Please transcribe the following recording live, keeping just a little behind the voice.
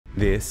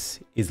This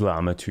is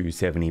LLaMA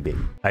 270B.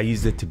 I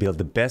used it to build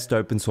the best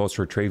open source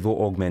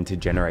retrieval augmented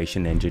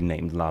generation engine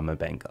named LLaMA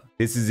Banker.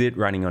 This is it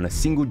running on a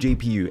single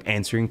GPU,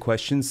 answering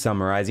questions,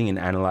 summarizing and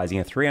analyzing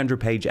a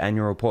 300-page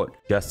annual report,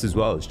 just as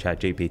well as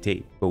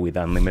ChatGPT, but with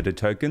unlimited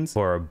tokens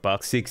for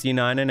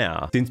 $1.69 an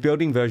hour. Since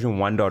building version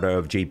 1.0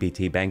 of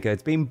GPT Banker,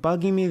 it's been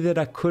bugging me that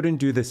I couldn't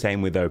do the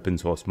same with open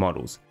source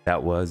models.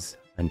 That was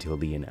until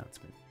the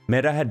announcement.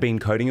 Meta had been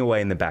coding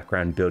away in the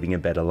background building a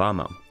better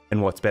LLaMA.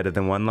 And what's better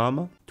than one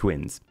LLaMA?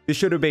 Twins. This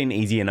should have been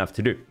easy enough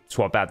to do.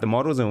 Swap out the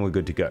models and we're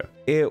good to go.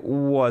 It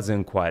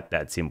wasn't quite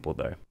that simple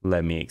though.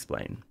 Let me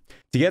explain.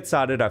 To get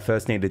started, I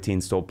first needed to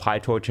install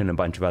PyTorch and a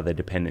bunch of other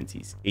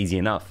dependencies. Easy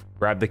enough.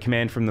 Grab the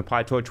command from the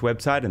PyTorch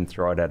website and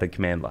throw it at a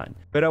command line.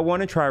 But I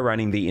want to try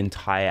running the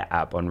entire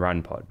app on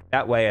RunPod.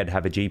 That way I'd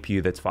have a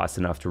GPU that's fast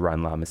enough to run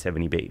LLaMA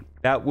 70B.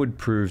 That would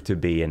prove to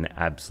be an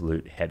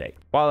absolute headache.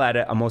 While at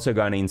it, I'm also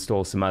going to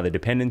install some other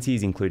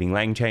dependencies, including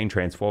LangChain,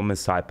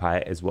 transformers,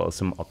 SciPy, as well as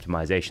some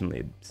optimization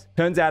libs.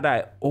 Turns out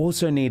I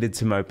also needed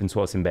some open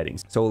source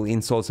embeddings, so I'll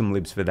install some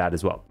libs for that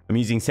as well. I'm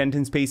using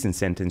sentence piece and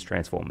sentence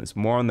transformers.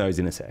 More on those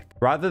in a sec.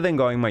 Rather than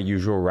going my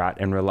usual route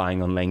and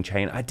relying on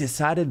LangChain, I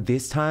decided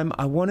this time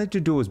I wanted to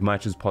do as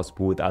much as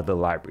possible with other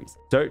libraries.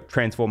 So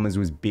transformers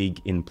was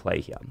big in play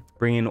here.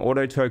 Bring in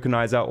auto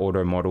tokenizer,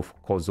 auto model for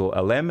causal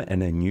LM,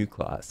 and a new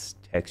class,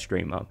 text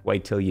streamer.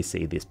 Wait till you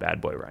see this bad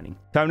boy running.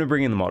 Time to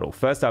bring in the model.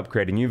 First up,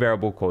 create a new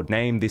variable called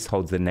name. This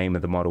holds the name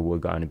of the model we're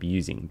going to be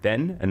using.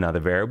 Then another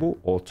variable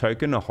or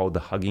token to hold the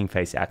Hugging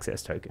Face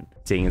access token,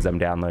 seeing as I'm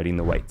downloading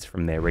the weights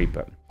from their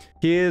repo.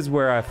 Here's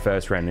where I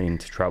first ran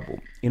into trouble.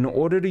 In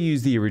order to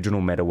use the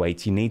original meta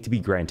weights, you need to be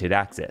granted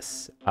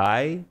access.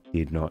 I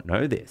did not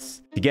know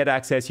this. To get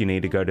access, you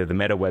need to go to the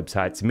Meta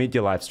website, submit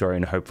your life story,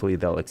 and hopefully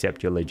they'll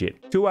accept you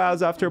legit. 2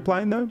 hours after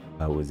applying though,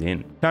 I was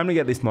in. Time to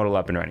get this model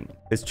up and running.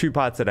 There's two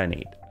parts that I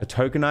need, a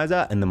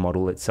tokenizer and the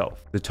model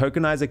itself. The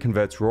tokenizer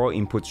converts raw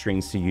input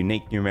strings to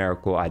unique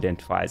numerical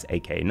identifiers,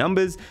 aka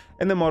numbers,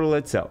 and the model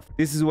itself.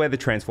 This is where the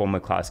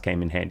transformer class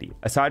came in handy.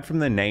 Aside from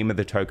the name of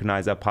the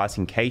tokenizer,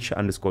 passing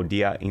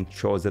cache_dir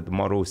ensures that the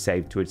model is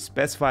saved to a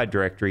specified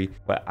directory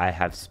where I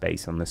have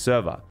space on the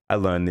server. I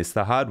learned this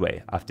the hard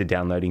way after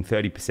downloading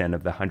 30%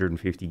 of the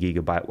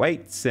 150GB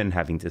weights and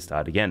having to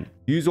start again.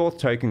 UseAuth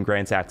token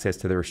grants access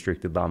to the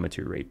restricted LLaMA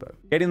 2 repo.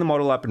 Getting the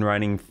model up and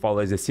running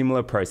follows a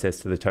similar process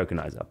to the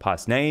tokenizer.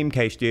 Pass name,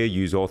 cache_dir,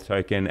 UseAuth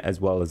token, as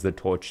well as the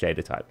torch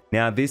data type.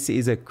 Now this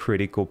is a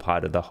critical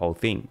part of the whole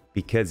thing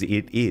because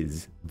it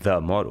is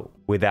the model.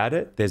 Without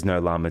it, there's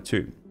no LLaMA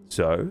 2.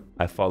 So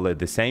I followed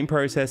the same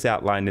process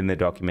outlined in the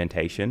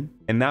documentation,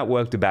 and that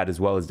worked about as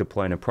well as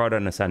deploying a prod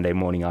on a Sunday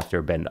morning after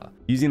a bender.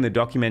 Using the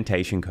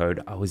documentation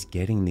code, I was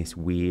getting this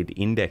weird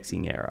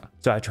indexing error.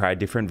 So I tried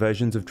different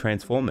versions of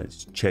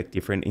transformers, checked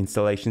different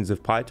installations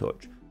of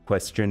PyTorch,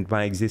 questioned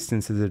my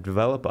existence as a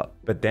developer.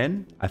 But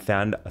then I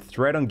found a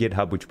thread on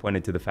GitHub which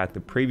pointed to the fact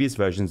that previous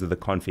versions of the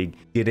config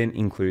didn't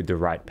include the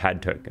right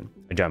pad token.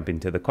 I jump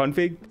into the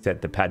config,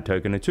 set the pad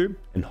token to 2,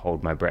 and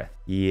hold my breath.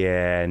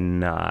 Yeah,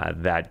 nah,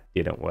 that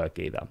didn't work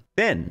either.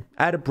 Then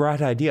I had a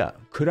bright idea.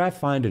 Could I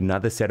find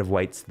another set of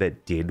weights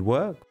that did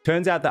work?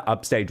 Turns out the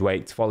upstage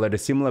weights followed a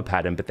similar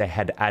pattern, but they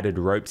had added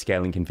rope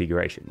scaling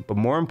configuration. But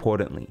more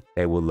importantly,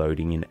 they were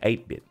loading in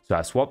 8-bit. So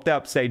I swapped the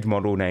upstage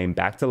model name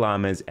back to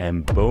LLaMA's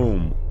and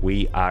boom,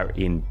 we are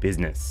in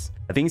business.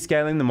 I think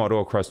scaling the model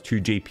across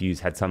 2 GPUs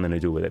had something to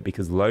do with it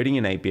because loading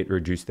in 8-bit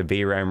reduced the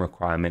VRAM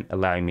requirement,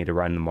 allowing me to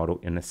run the model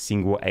in a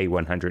single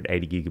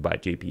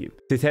A180GB GPU.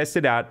 To test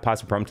it out,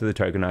 pass a prompt to the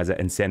tokenizer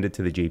and send it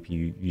to the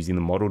GPU using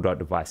the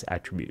model.device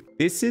attribute.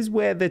 This is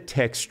where the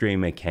text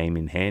streamer came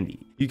in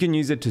handy. You can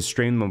use it to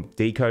stream the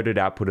decoded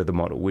output of the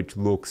model, which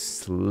looks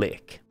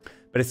slick.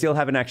 But I still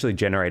haven't actually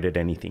generated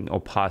anything or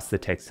passed the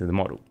text to the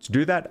model. To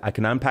do that, I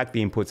can unpack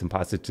the inputs and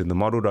pass it to the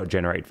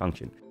model.generate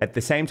function. At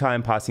the same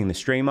time, passing the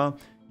streamer,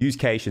 use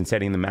cache and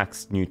setting the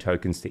max new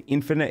tokens to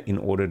infinite in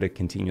order to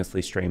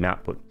continuously stream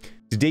output.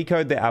 To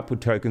decode the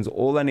output tokens,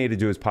 all I need to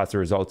do is pass the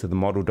result to the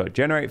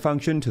model.generate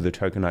function to the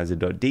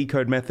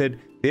tokenizer.decode method.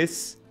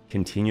 This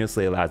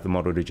continuously allows the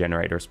model to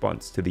generate a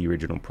response to the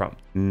original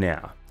prompt.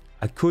 Now,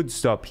 I could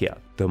stop here.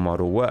 The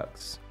model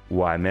works.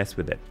 Why mess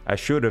with it? I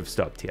should have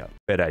stopped here,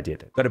 but I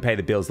didn't. Gotta pay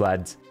the bills,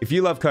 lads. If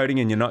you love coding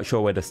and you're not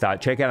sure where to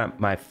start, check out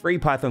my free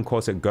Python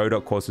course at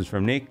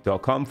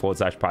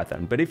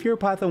go.coursesfromnick.com/Python. But if you're a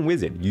Python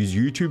wizard, use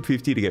YouTube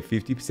 50 to get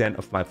 50%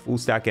 off my full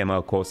stack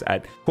ML course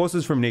at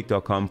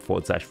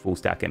coursesfromnick.com/full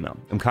stack ML.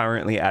 I'm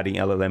currently adding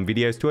LLM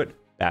videos to it.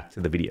 Back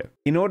to the video.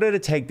 In order to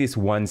take this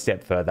one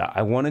step further,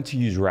 I wanted to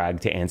use RAG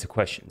to answer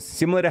questions.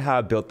 Similar to how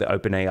I built the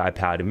OpenAI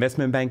powered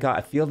investment banker, I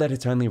feel that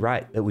it's only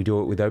right that we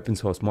do it with open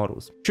source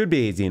models. Should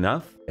be easy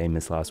enough,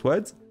 famous last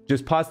words.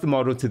 Just pass the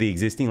model to the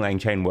existing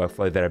LangChain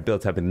workflow that I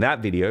built up in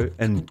that video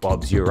and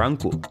Bob's your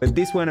uncle. But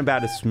this went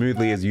about as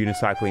smoothly as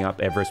unicycling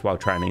up Everest while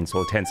trying to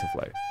install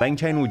TensorFlow.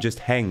 LangChain would just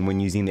hang when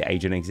using the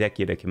agent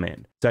executor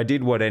command. So I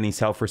did what any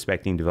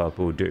self-respecting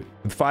developer would do.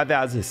 With 5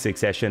 hours of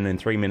succession and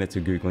 3 minutes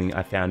of Googling,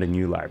 I found a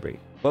new library.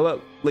 Well, at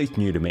least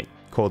new to me,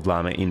 called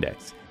LLaMA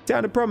Index.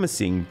 Sounded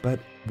promising, but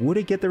would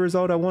it get the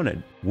result I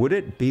wanted? Would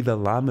it be the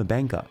LLaMA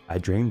Banker I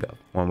dreamed of?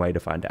 One way to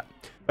find out.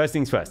 First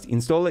things first,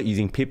 install it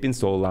using pip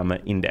install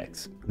LLaMA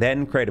index.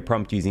 Then create a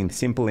prompt using the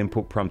simple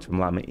input prompt from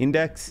LLaMA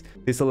index.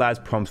 This allows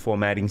prompt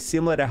formatting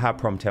similar to how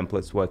prompt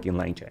templates work in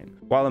LangChain.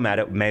 While I'm at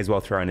it, we may as well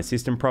throw in a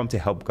system prompt to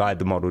help guide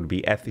the model to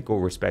be ethical,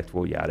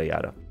 respectful, yada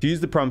yada. To use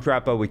the prompt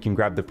wrapper, we can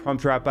grab the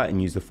prompt wrapper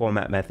and use the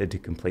format method to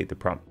complete the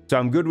prompt. So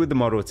I'm good with the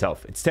model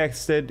itself. It's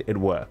texted, it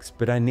works,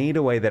 but I need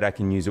a way that I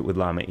can use it with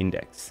LLaMA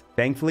index.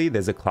 Thankfully,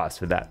 there's a class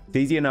for that. It's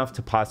easy enough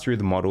to pass through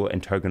the model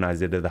and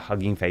tokenize it to the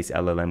Hugging Face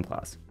LLM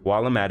class.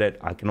 While I'm at it,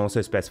 I can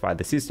also specify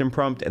the system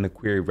prompt and the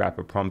query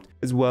wrapper prompt,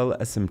 as well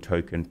as some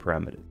token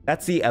parameters.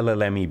 That's the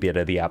LLM bit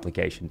of the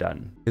application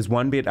done. There's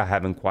one bit I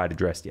haven't quite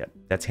addressed yet.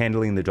 That's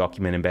handling the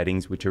document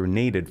embeddings which are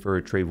needed for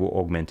Retrieval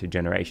Augmented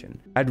Generation.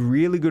 I had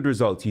really good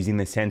results using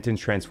the sentence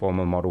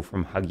transformer model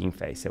from Hugging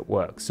Face at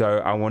work, so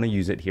I want to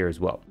use it here as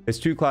well. There's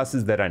two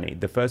classes that I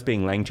need. The first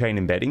being LangChain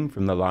embedding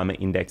from the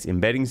LLaMA index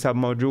embedding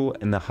submodule,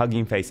 and the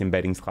Hugging Face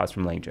embeddings class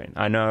from LangChain.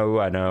 I know,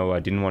 I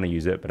didn't want to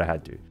use it, but I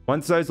had to.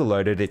 Once those are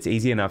loaded, it's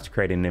easy enough to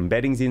create an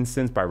embeddings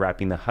instance by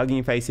wrapping the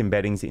Hugging Face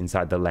embeddings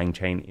inside the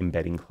LangChain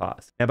embedding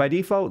class. Now by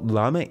default,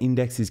 LLaMA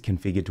index is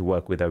configured to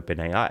work with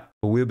OpenAI,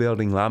 but we're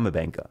building LLaMA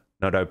Banker,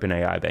 not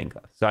OpenAI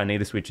Banker, so I need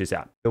to switch this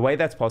out. The way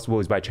that's possible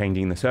is by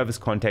changing the service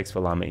context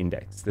for LLaMA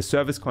index. The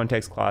service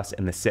context class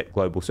and the set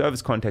global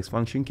service context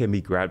function can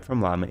be grabbed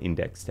from LLaMA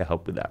index to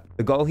help with that.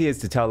 The goal here is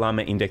to tell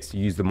LLaMA index to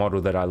use the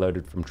model that I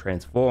loaded from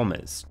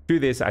transformers. To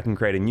this, I can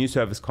create a new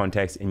service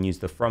context and use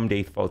the from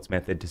defaults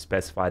method to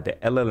specify the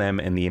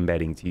LLM and the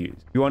embedding to use.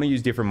 If you want to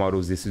use different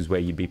models, this is where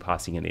you'd be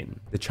passing it in.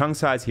 The chunk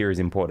size here is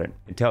important.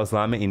 It tells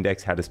LLaMA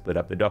index how to split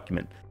up the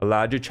document. A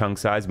larger chunk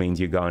size means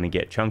you're going to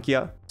get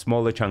chunkier.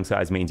 Smaller chunk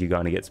size means you're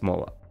going to get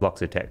smaller.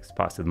 Blocks of text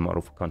passed to the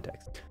model for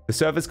context. The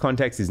service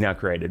context is now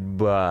created,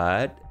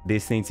 but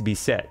this needs to be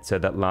set so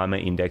that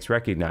LLaMA index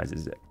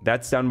recognizes it.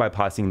 That's done by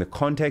passing the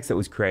context that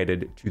was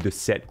created to the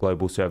set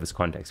global service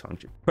context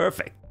function.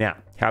 Perfect. Now,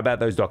 how about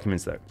those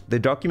documents though? The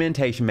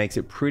documentation makes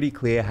it pretty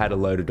clear how to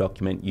load a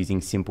document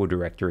using simple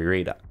directory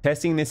reader.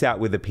 Testing this out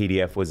with a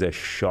PDF was a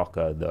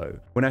shocker though.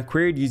 When I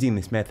queried using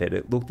this method,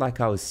 it looked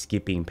like I was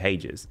skipping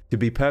pages. To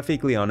be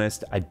perfectly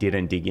honest, I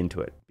didn't dig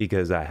into it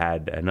because I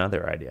had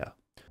another idea.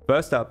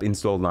 First up,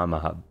 install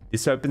LLaMA Hub.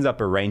 This opens up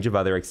a range of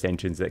other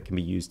extensions that can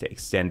be used to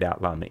extend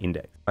out LLaMA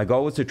index. My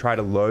goal was to try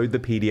to load the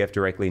PDF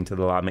directly into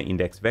the LLaMA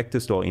index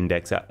vector store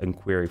indexer and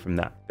query from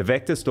that. The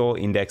vector store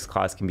index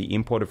class can be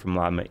imported from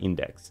LLaMA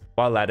index.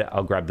 While at it,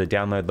 I'll grab the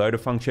download loader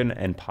function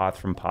and path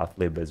from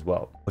pathlib as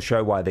well. I'll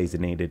show why these are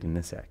needed in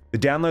a sec. The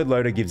download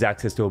loader gives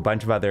access to a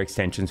bunch of other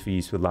extensions for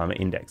use with LLaMA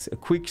index. A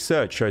quick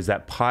search shows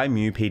that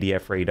PyMu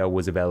PDF reader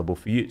was available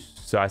for use.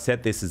 So I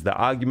set this as the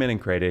argument and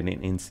created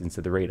an instance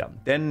of the reader.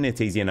 Then it's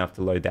easy enough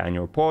to load the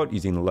annual report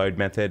using the load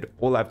method.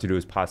 All I have to do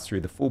is pass through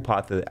the full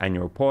path of the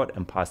annual report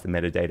and pass the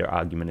metadata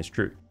argument as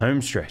true.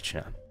 Home stretch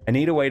now. I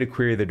need a way to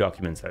query the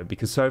documents though,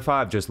 because so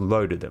far I've just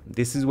loaded them.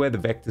 This is where the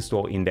vector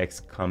store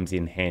index comes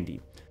in handy.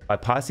 By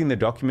passing the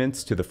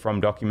documents to the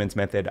from documents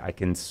method, I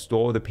can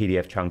store the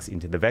PDF chunks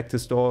into the vector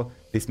store.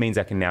 This means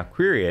I can now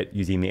query it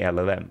using the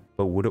LLM,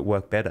 but would it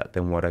work better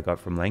than what I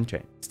got from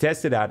LangChain? To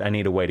test it out, I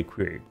need a way to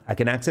query. I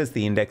can access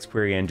the index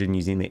query engine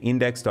using the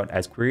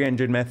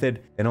index.asQueryEngine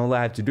method, and all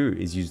I have to do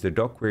is use the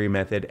 .query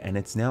method, and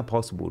it's now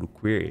possible to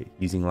query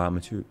using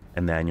LLaMA 2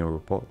 and the annual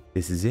report.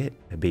 This is it,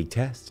 a big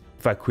test.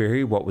 If I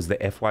query what was the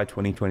FY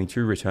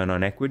 2022 return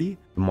on equity,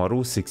 the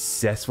model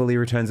successfully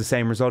returns the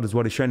same result as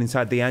what is shown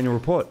inside the annual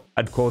report.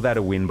 I'd call that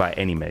a win by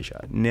any measure.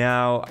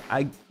 Now,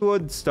 I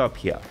could stop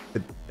here,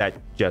 but that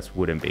just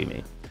wouldn't be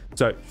me.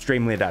 So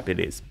streamlit app it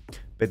is.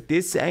 But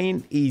this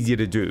ain't easy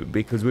to do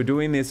because we're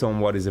doing this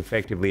on what is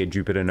effectively a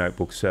Jupyter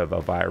Notebook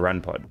server via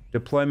RunPod.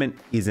 Deployment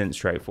isn't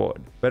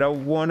straightforward, but I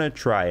want to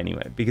try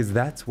anyway because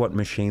that's what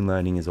machine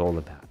learning is all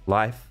about.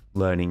 Life,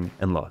 learning,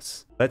 and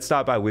loss. Let's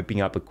start by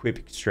whipping up a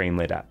quick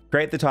streamlit app.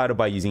 Create the title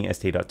by using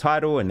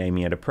st.title and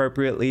naming it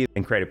appropriately,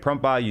 and create a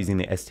prompt bar using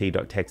the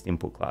st.text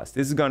input class.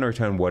 This is going to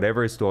return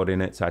whatever is stored in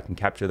it, so I can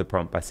capture the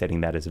prompt by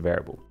setting that as a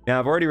variable. Now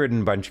I've already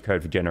written a bunch of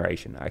code for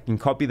generation. I can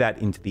copy that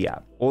into the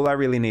app. All I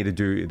really need to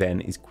do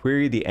then is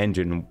query the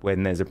engine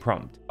when there's a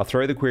prompt. I'll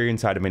throw the query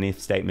inside of an if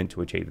statement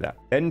to achieve that.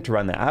 Then to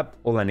run the app,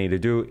 all I need to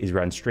do is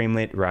run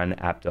streamlit run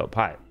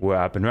app.py. We're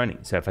up and running.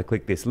 So if I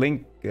click this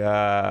link,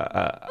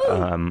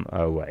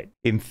 oh wait.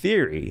 In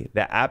theory,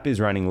 the app is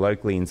running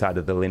locally inside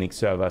of the Linux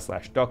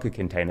server/Docker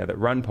container that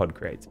RunPod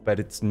creates, but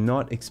it's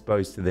not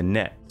exposed to the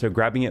net. So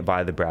grabbing it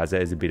via the browser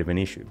is a bit of an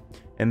issue.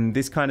 And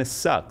this kind of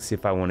sucks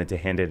if I wanted to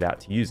hand it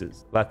out to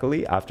users.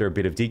 Luckily, after a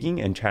bit of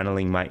digging and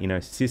channeling my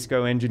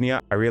Cisco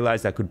engineer, I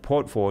realized I could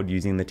port forward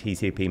using the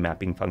TCP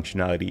mapping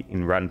functionality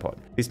in RunPod.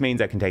 This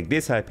means I can take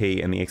this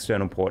IP and the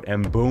external port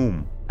and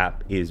boom,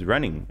 app is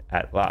running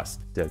at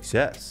last.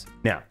 Success.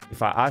 Now,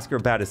 if I ask her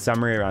about a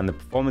summary around the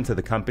performance of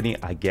the company,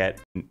 I get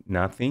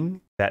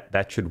nothing.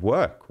 that should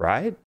work,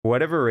 right? For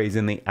whatever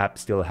reason, the app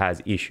still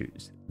has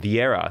issues. The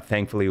error,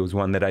 thankfully, was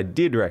one that I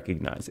did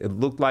recognize. It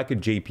looked like a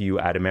GPU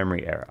out of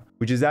memory error,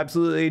 which is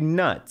absolutely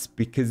nuts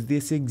because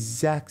this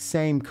exact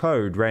same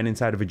code ran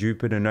inside of a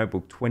Jupyter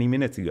notebook 20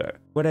 minutes ago.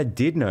 What I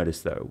did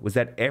notice though was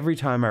that every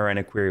time I ran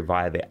a query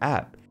via the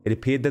app, it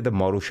appeared that the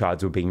model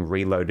shards were being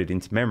reloaded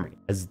into memory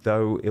as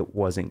though it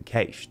wasn't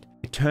cached.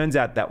 It turns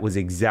out that was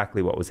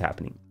exactly what was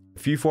happening. A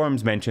few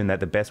forums mentioned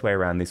that the best way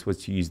around this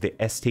was to use the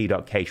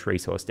st.cache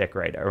resource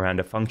decorator around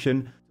a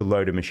function to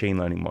load a machine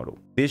learning model.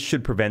 This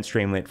should prevent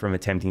Streamlit from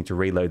attempting to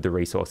reload the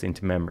resource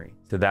into memory.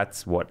 So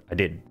that's what I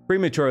did.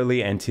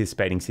 Prematurely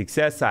anticipating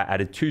success, I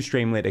added 2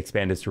 Streamlit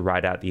expanders to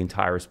write out the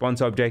entire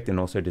response object and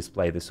also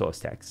display the source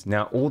text.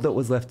 Now all that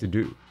was left to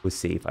do was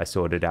see if I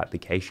sorted out the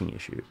caching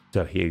issue.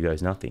 So here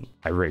goes nothing.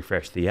 I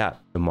refreshed the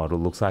app. The model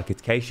looks like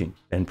it's caching.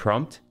 Then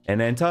prompt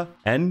and enter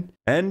and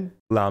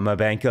LLaMA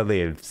Banker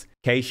lives.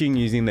 Caching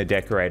using the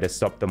decorator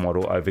stopped the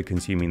model over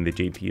consuming the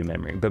GPU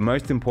memory, but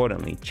most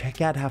importantly, check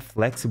out how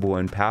flexible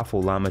and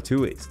powerful LLaMA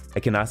 2 is.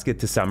 I can ask it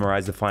to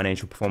summarize the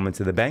financial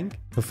performance of the bank,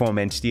 perform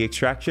entity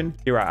extraction,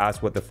 here I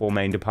asked what the 4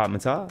 main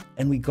departments are,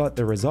 and we got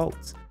the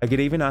results. I could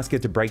even ask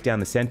it to break down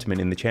the sentiment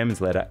in the chairman's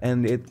letter,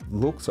 and it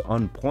looks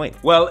on point.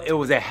 Well, it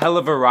was a hell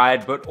of a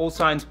ride, but all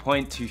signs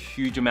point to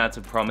huge amounts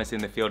of promise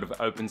in the field of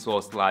open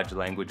source large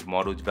language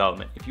model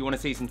development. If you want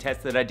to see some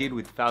tests that I did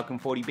with Falcon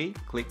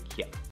 40B, click here.